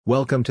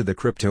Welcome to the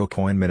Crypto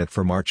Coin Minute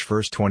for March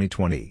 1,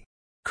 2020.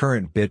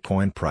 Current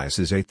Bitcoin price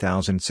is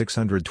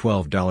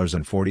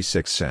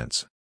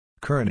 $8,612.46.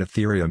 Current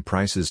Ethereum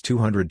price is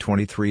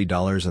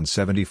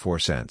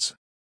 $223.74.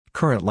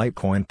 Current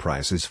Litecoin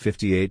price is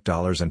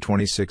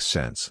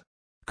 $58.26.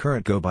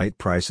 Current GoByte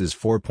price is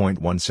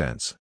 4.1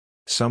 cents.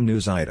 Some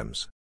news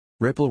items.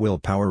 Ripple will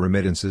power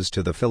remittances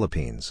to the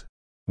Philippines.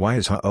 Why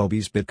is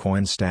Huobi's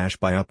Bitcoin stash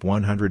buy up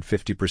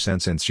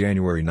 150% since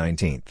January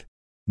 19?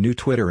 New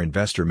Twitter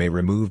investor may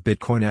remove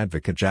Bitcoin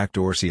advocate Jack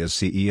Dorsey as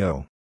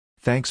CEO.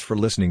 Thanks for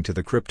listening to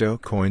the Crypto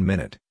Coin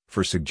Minute.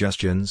 For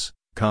suggestions,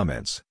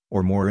 comments,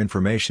 or more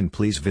information,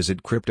 please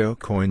visit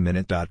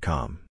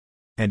cryptocoinminute.com.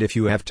 And if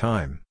you have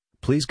time,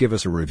 please give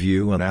us a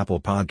review on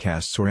Apple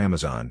Podcasts or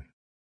Amazon.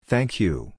 Thank you.